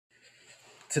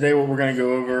Today, what we're going to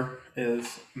go over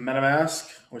is MetaMask,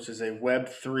 which is a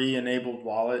Web3 enabled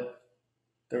wallet.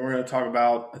 Then we're going to talk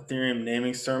about Ethereum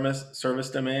naming service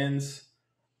domains.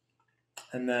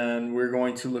 And then we're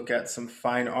going to look at some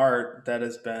fine art that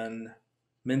has been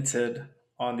minted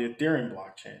on the Ethereum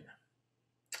blockchain.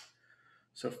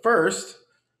 So, first,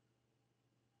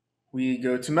 we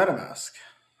go to MetaMask.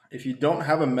 If you don't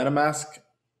have a MetaMask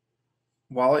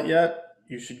wallet yet,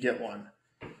 you should get one.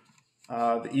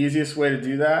 The easiest way to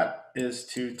do that is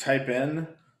to type in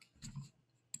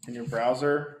your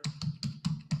browser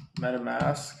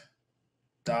metamask.io.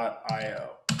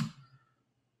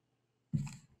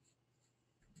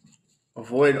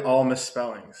 Avoid all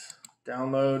misspellings.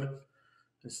 Download,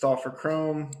 install for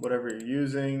Chrome, whatever you're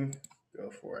using, go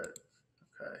for it.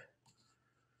 Okay.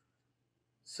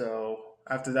 So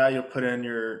after that, you'll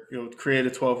create a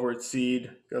 12-word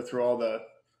seed, go through all the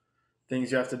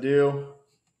things you have to do,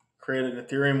 create an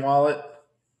Ethereum wallet.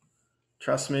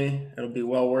 Trust me, it'll be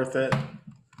well worth it.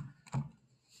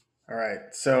 All right.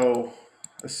 So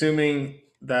assuming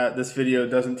that this video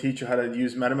doesn't teach you how to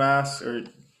use MetaMask or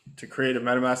to create a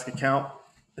MetaMask account,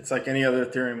 it's like any other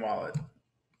Ethereum wallet.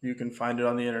 You can find it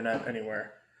on the internet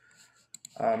anywhere.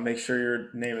 Make sure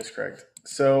your name is correct.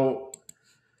 So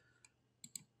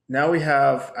now we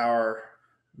have our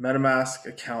MetaMask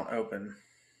account open.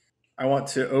 I want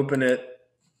to open it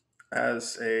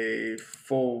as a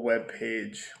full web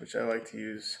page, which I like to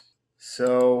use.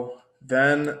 So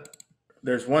then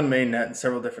there's one mainnet and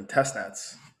several different test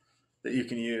nets that you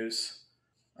can use.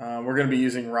 We're going to be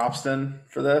using Ropsten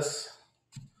for this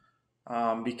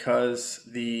because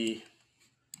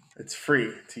it's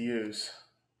free to use.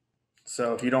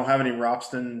 So if you don't have any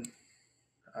Ropsten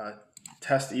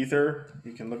test ether,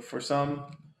 you can look for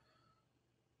some.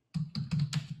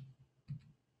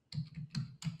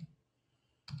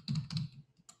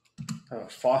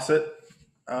 Faucet.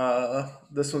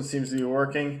 This one seems to be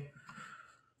working.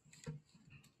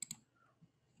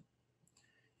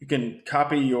 You can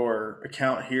copy your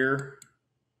account here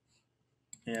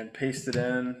and paste it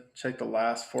in. Check the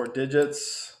last 4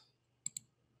 digits.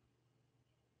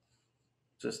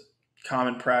 Just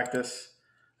common practice.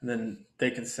 And then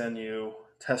they can send you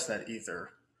testnet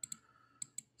ether.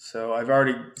 So I've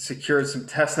already secured some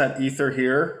testnet ether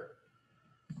here.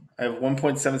 I have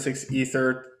 1.76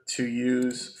 ether to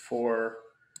use for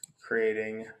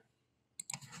creating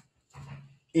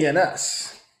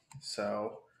ENS.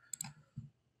 So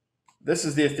this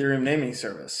is the Ethereum naming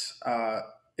service.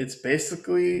 It's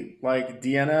basically like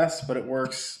DNS, but it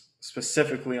works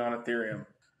specifically on Ethereum.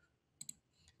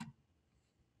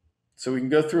 So we can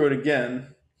go through it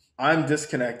again. I'm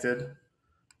disconnected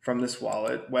from this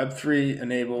wallet. Web3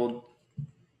 enabled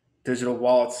digital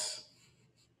wallets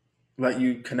let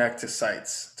you connect to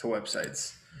sites, to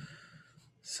websites.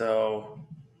 So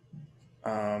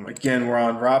again, we're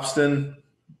on Ropsten.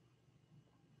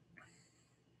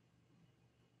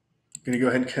 Going to go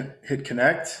ahead and hit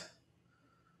connect.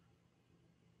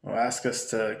 It'll ask us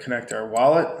to connect our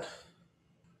wallet.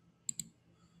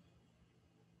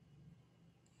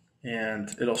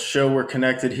 And it'll show we're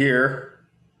connected here.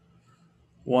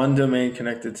 One domain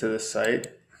connected to this site.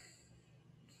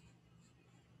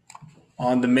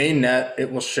 On the main net,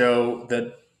 it will show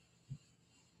that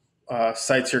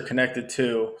sites you're connected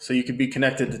to. So you could be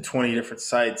connected to 20 different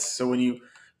sites. So when you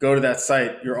go to that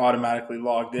site, you're automatically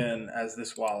logged in as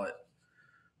this wallet.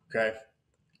 Okay.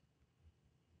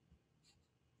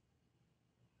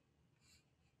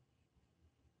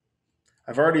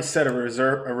 I've already set a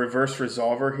reverse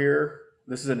resolver here.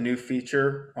 This is a new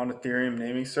feature on Ethereum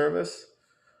naming service.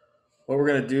 What we're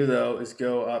going to do though is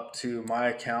go up to my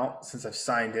account since I've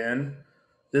signed in.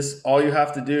 All you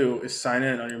have to do is sign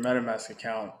in on your MetaMask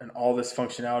account and all this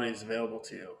functionality is available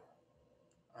to you.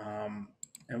 And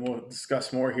we'll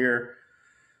discuss more here.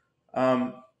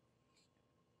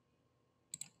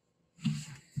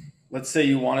 Let's say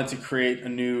you wanted to create a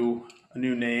new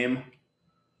name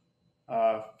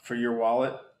for your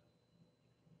wallet.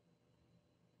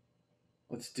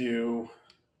 Let's do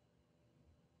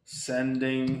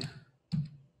sending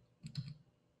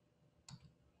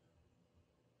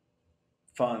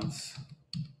funds.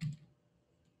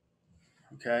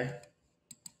 Okay.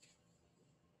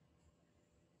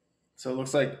 So it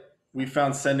looks like we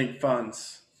found sending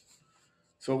funds.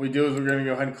 So what we do is we're going to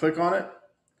go ahead and click on it,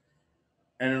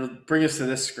 and it'll bring us to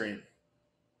this screen.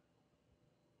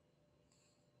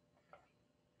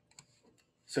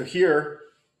 So here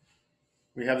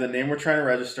we have the name we're trying to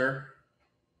register,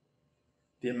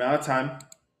 the amount of time.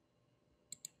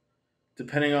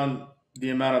 Depending on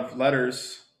the amount of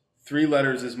letters, 3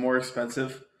 letters is more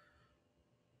expensive.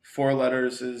 4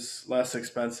 letters is less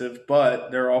expensive, but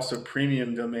there are also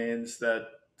premium domains that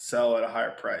sell at a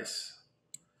higher price.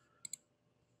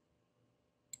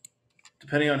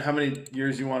 Depending on how many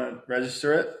years you want to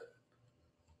register it,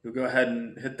 you'll go ahead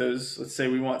and hit those. Let's say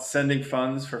we want sending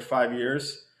funds for 5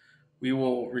 years. We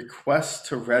will request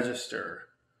to register.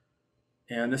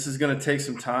 And this is going to take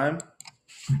some time.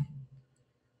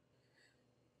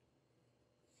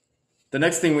 The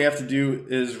next thing we have to do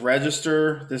is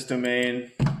register this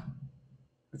domain.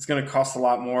 It's going to cost a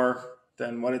lot more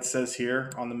than what it says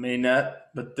here on the mainnet,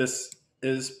 but this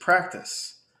is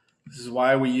practice. This is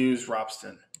why we use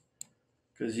Ropsten,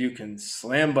 because you can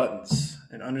slam buttons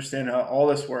and understand how all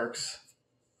this works.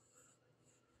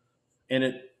 And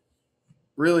it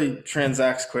really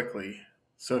transacts quickly.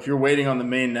 So if you're waiting on the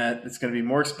mainnet, it's going to be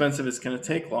more expensive. It's going to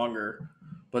take longer,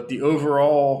 but the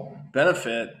overall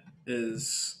benefit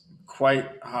is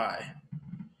quite high.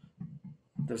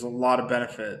 There's a lot of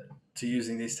benefit to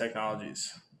using these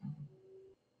technologies.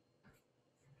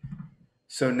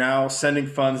 So now sending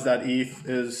funds.eth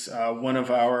is one of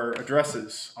our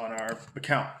addresses on our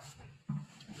account.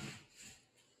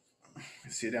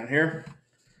 You see it down here.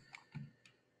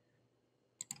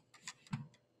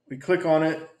 We click on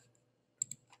it.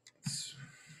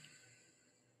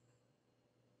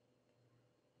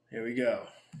 Here we go.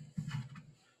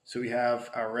 So we have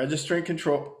our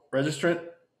registrant.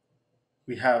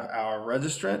 We have our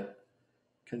registrant,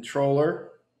 controller.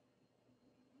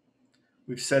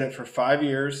 We've set it for 5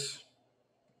 years.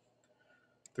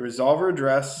 The resolver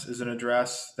address is an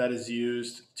address that is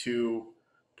used to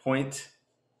point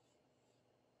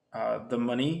the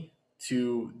money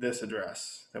to this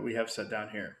address that we have set down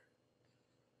here.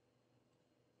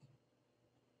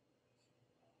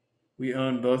 We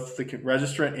own both the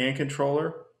registrant and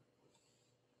controller.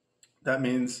 That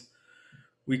means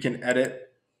we can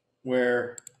edit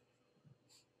where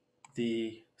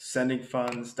the sending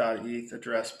funds.eth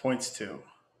address points to.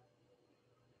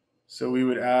 So we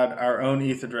would add our own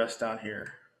ETH address down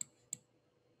here.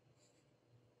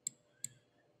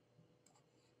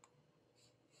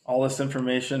 All this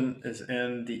information is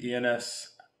in the ENS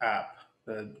app,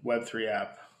 the Web3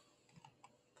 app.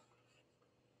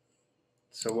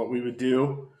 So what we would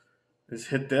do is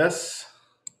hit this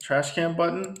trash can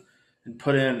button and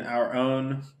put in our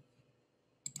own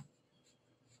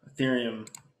Ethereum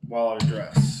wallet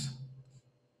address.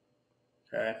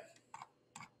 Okay.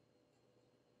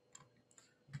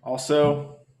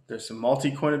 Also, there's some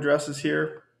multi-coin addresses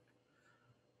here.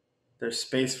 There's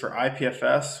space for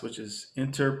IPFS, which is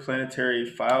Interplanetary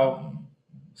File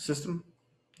System,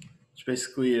 which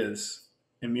basically is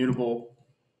immutable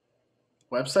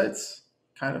websites,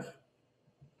 kind of.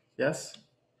 Yes.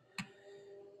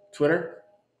 Twitter,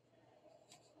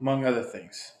 among other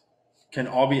things, can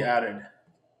all be added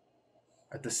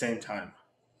at the same time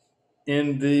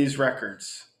in these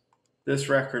records. This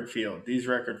record field, these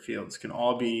record fields can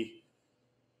all be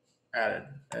added.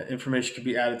 Information can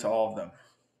be added to all of them.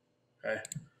 Okay.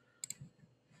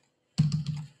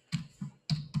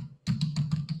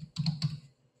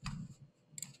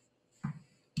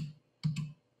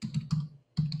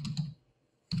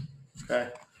 Okay.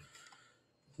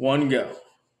 One go.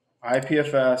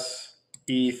 IPFS,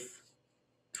 ETH,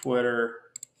 Twitter.com.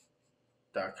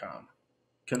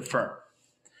 Confirm.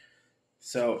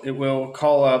 So it will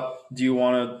call up. Do you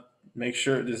want to make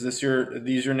sure, is this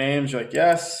these your names? You're like,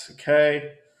 yes,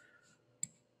 okay.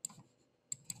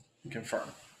 Confirm.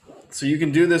 So you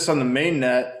can do this on the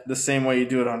mainnet the same way you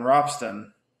do it on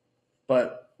Ropsten.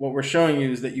 But what we're showing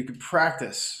you is that you could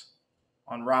practice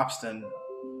on Ropsten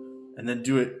and then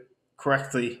do it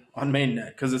correctly on mainnet,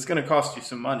 because it's going to cost you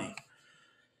some money.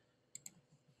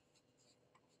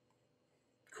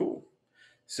 Cool.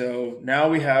 So now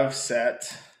we have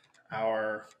set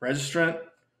our registrant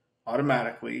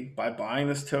automatically by buying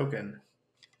this token.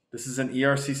 This is an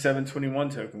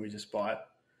ERC721 token we just bought.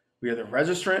 We have the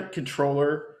registrant,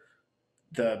 controller,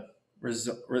 the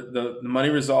money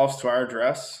resolves to our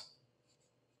address,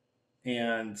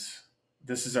 and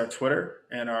this is our Twitter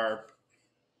and our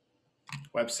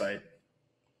website.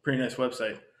 Pretty nice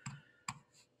website.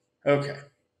 Okay.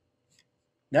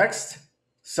 Next,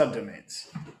 subdomains.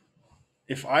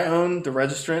 If I own the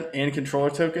registrant and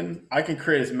controller token, I can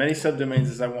create as many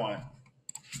subdomains as I want.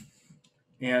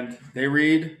 And they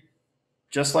read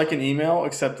just like an email,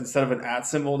 except instead of an @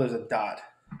 symbol, there's a dot.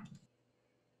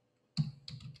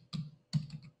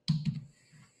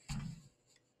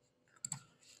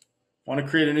 Want to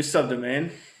create a new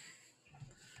subdomain.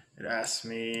 It asks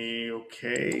me,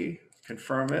 okay,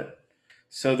 confirm it.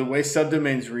 So the way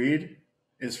subdomains read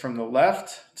is from the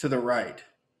left to the right.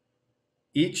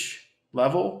 Each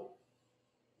level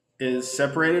is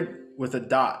separated with a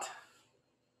dot.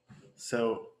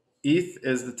 So ETH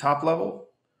is the top level.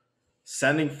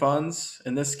 Sending funds,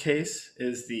 in this case,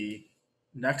 is the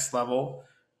next level.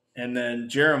 And then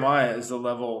Jeremiah is the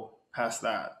level past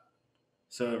that.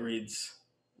 So it reads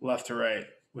left to right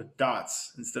with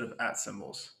dots instead of at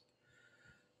symbols.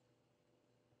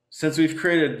 Since we've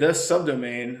created this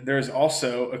subdomain, there is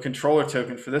also a controller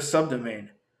token for this subdomain.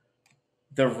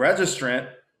 The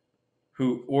registrant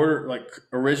who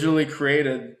originally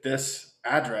created this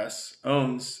address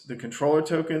owns the controller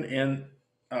token and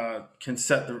can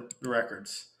set the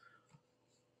records.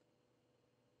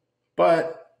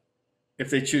 But if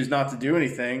they choose not to do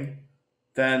anything,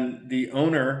 then the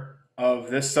owner of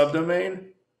this subdomain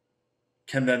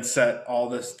can then set all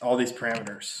these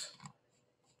parameters.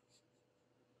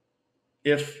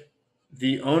 If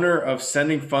the owner of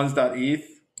sendingfunds.eth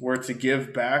were to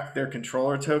give back their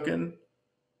controller token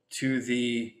to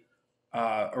the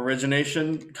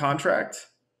origination contract,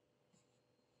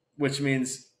 which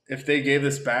means if they gave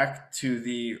this back to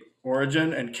the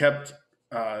origin and kept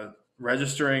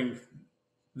registering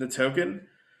the token,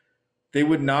 they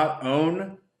would not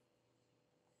own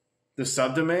the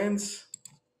subdomains,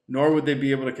 nor would they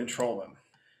be able to control them.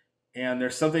 And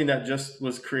there's something that just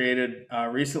was created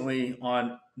recently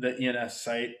on the ENS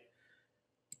site,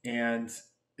 and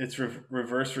it's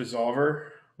reverse resolver.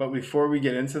 But before we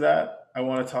get into that, I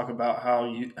want to talk about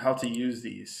how to use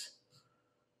these.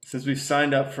 Since we've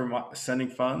signed up for sending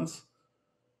funds,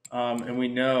 and we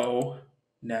know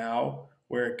now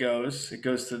where it goes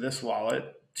to this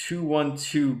wallet,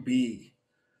 212B.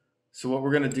 So what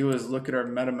we're going to do is look at our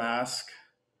MetaMask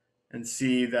and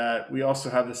see that we also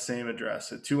have the same address.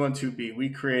 So 212B, we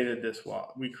created this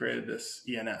wallet. We created this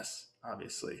ENS,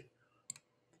 obviously.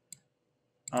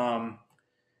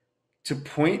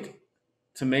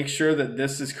 To make sure that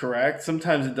this is correct,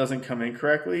 sometimes it doesn't come in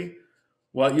correctly.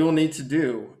 What you'll need to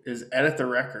do is edit the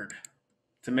record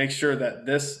to make sure that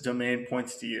this domain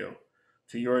points to you,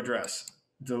 to your address.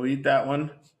 Delete that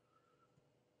one.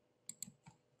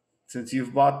 Since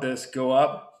you've bought this, go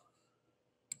up,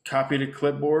 copy to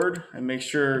clipboard, and make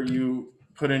sure you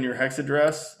put in your hex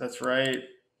address. That's right.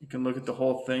 You can look at the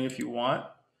whole thing if you want.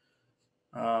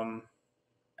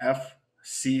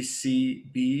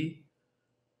 FCCB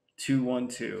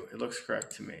 212. It looks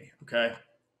correct to me. Okay.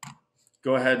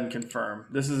 Go ahead and confirm.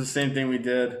 This is the same thing we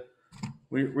did.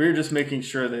 We're just making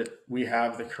sure that we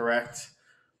have the correct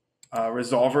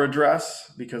resolver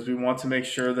address, because we want to make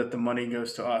sure that the money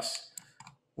goes to us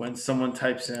when someone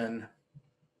types in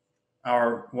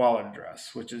our wallet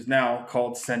address, which is now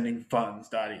called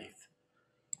sendingfunds.eth.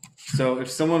 So if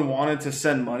someone wanted to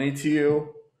send money to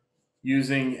you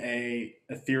using an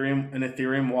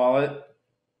Ethereum wallet,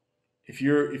 if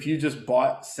you just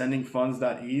bought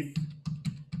sendingfunds.eth,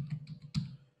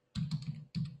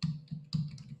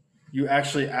 you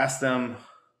actually ask them.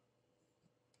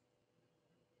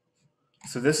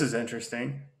 So this is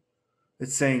interesting.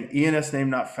 It's saying ENS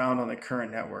name not found on the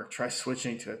current network. Try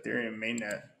switching to Ethereum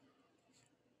mainnet.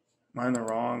 Am I in the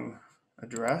wrong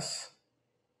address?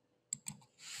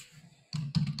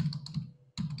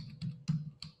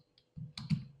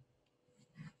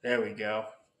 There we go.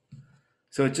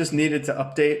 So it just needed to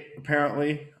update,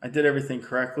 apparently. I did everything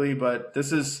correctly, but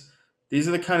these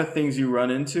are the kind of things you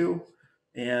run into.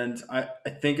 And I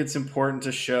think it's important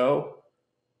to show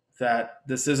that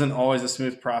this isn't always a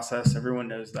smooth process. Everyone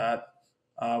knows that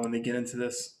when they get into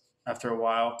this after a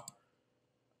while.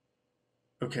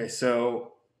 Okay,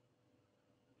 so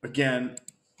again,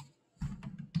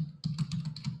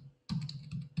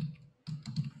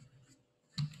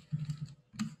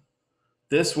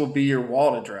 this will be your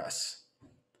wallet address.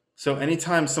 So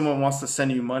anytime someone wants to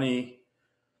send you money,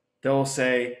 they'll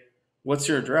say, what's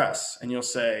your address? And you'll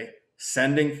say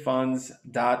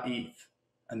sendingfunds.eth.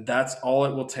 And that's all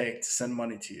it will take to send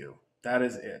money to you. That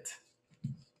is it.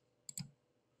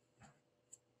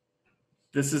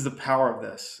 This is the power of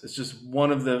this. It's just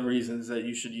one of the reasons that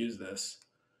you should use this.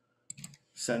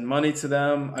 Send money to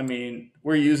them. I mean,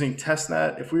 we're using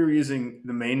testnet. If we were using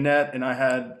the mainnet and I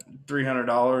had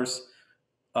 $300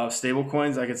 of stable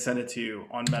coins, I could send it to you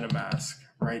on MetaMask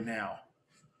right now.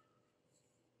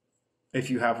 If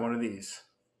you have one of these.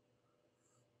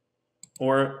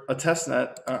 Or a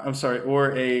testnet,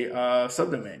 or a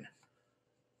subdomain.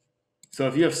 So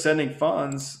if you have sending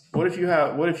funds, what if you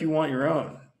want your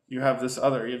own? You have this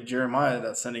other, you have Jeremiah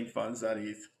that's sending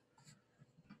funds.eth.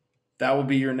 That will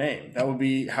be your name. That will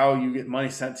be how you get money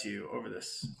sent to you over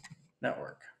this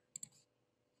network.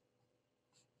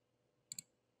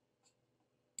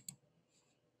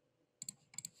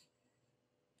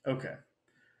 Okay.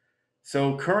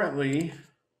 So currently,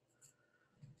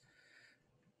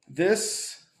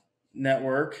 This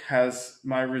network has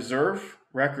my reserve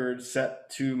record set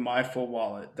to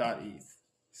myfullwallet.eth.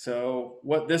 So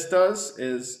what this does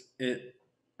is it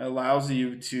allows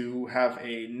you to have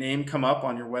a name come up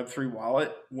on your Web3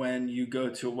 wallet when you go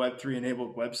to a Web3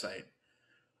 enabled website.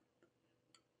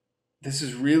 This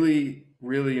is really,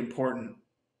 really important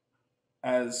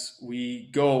as we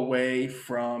go away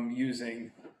from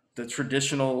using the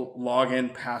traditional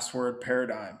login password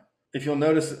paradigm. If you'll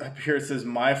notice up here, it says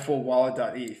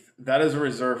myfullwallet.eth. That is a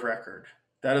reserve record.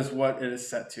 That is what it is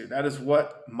set to. That is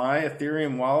what my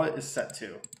Ethereum wallet is set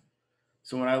to.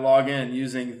 So when I log in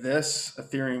using this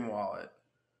Ethereum wallet,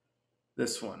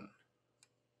 this one,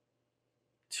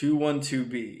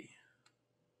 212B,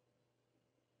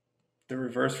 the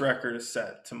reverse record is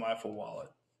set to my full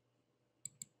wallet.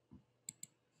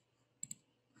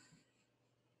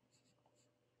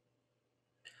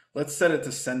 Let's set it to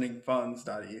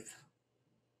sendingfunds.eth.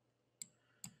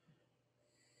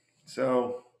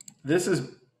 So this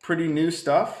is pretty new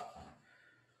stuff,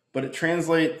 but it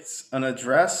translates an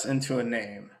address into a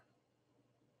name.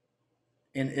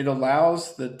 And it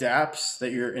allows the dApps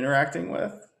that you're interacting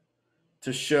with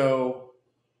to show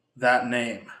that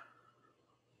name.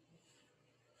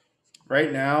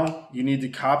 Right now, you need to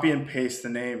copy and paste the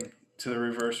name to the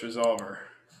reverse resolver.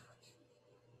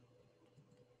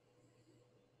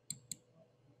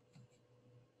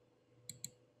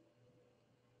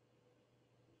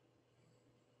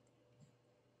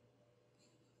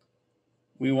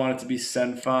 We want it to be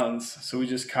send funds, so we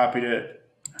just copied it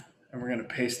and we're going to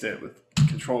paste it with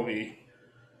Control V.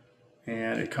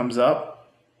 And it comes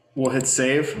up. We'll hit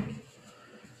save.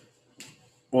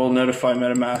 We'll notify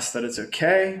MetaMask that it's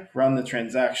okay, run the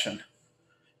transaction.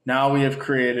 Now we have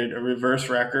created a reverse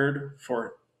record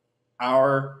for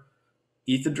our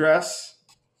ETH address,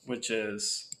 which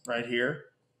is right here,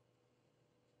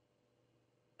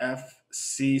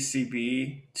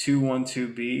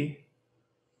 FCCB212B.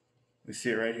 We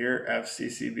see it right here,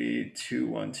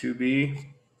 FCCB212B.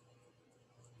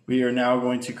 We are now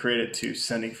going to create it to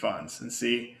sending funds, and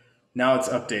see, now it's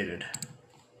updated.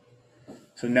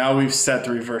 So now we've set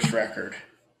the reverse record.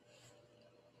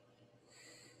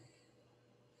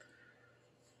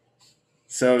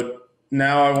 So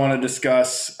now I want to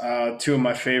discuss two of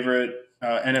my favorite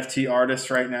NFT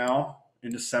artists right now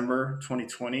in December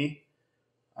 2020.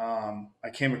 I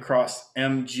came across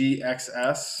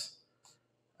MGXS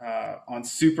on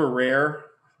Super Rare.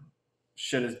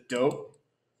 Shit is dope.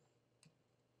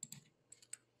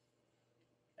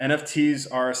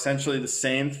 NFTs are essentially the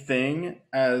same thing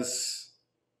as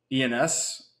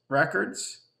ENS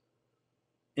records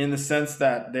in the sense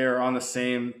that they're on the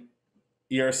same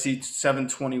ERC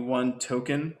 721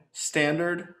 token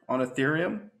standard on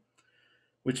Ethereum,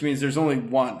 which means there's only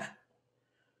one.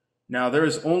 Now, there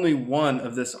is only one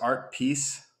of this art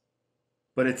piece,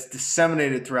 but it's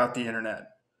disseminated throughout the internet.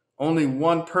 Only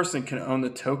one person can own the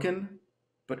token,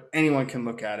 but anyone can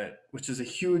look at it, which is a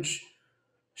huge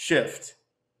shift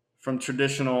from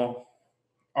traditional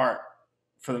art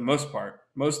for the most part.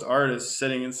 Most art is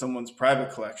sitting in someone's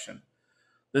private collection.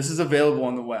 This is available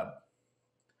on the web.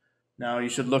 Now, you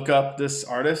should look up this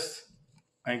artist.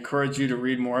 I encourage you to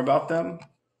read more about them.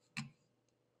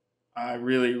 I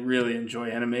really, really enjoy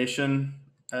animation,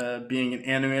 being an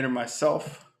animator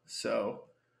myself. So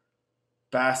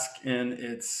bask in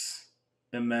its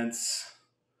immense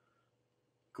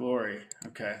glory.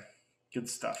 Okay, good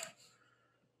stuff.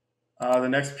 The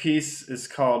next piece is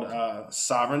called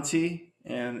Sovereignty,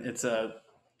 and it's an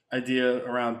idea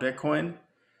around Bitcoin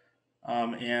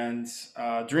and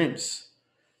dreams.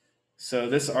 So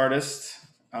this artist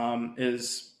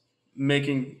is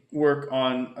making work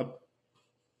on a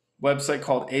website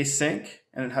called Async,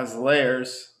 and it has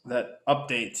layers that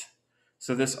update.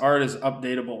 So this art is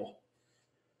updatable.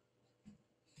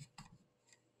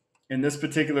 In this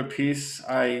particular piece,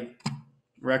 I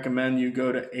recommend you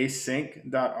go to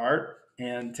async.art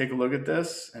and take a look at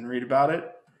this and read about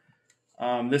it.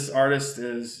 This artist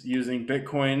is using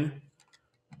Bitcoin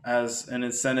as an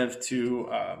incentive to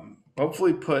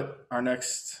hopefully put our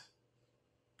next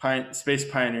space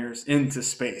pioneers into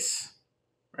space,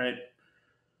 right?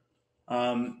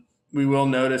 We will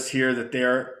notice here that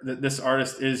this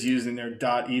artist is using their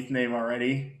 .eth name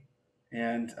already,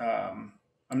 and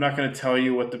I'm not going to tell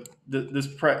you what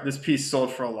this piece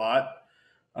sold for a lot.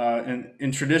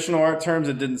 In traditional art terms,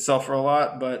 it didn't sell for a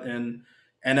lot, but in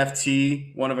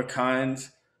NFT, one of a kind,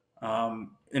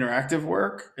 interactive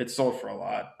work, it sold for a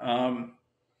lot.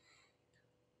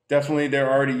 Definitely,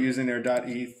 they're already using their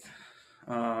 .eth.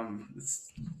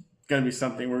 It's going to be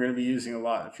something we're going to be using a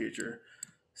lot in the future.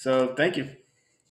 So thank you.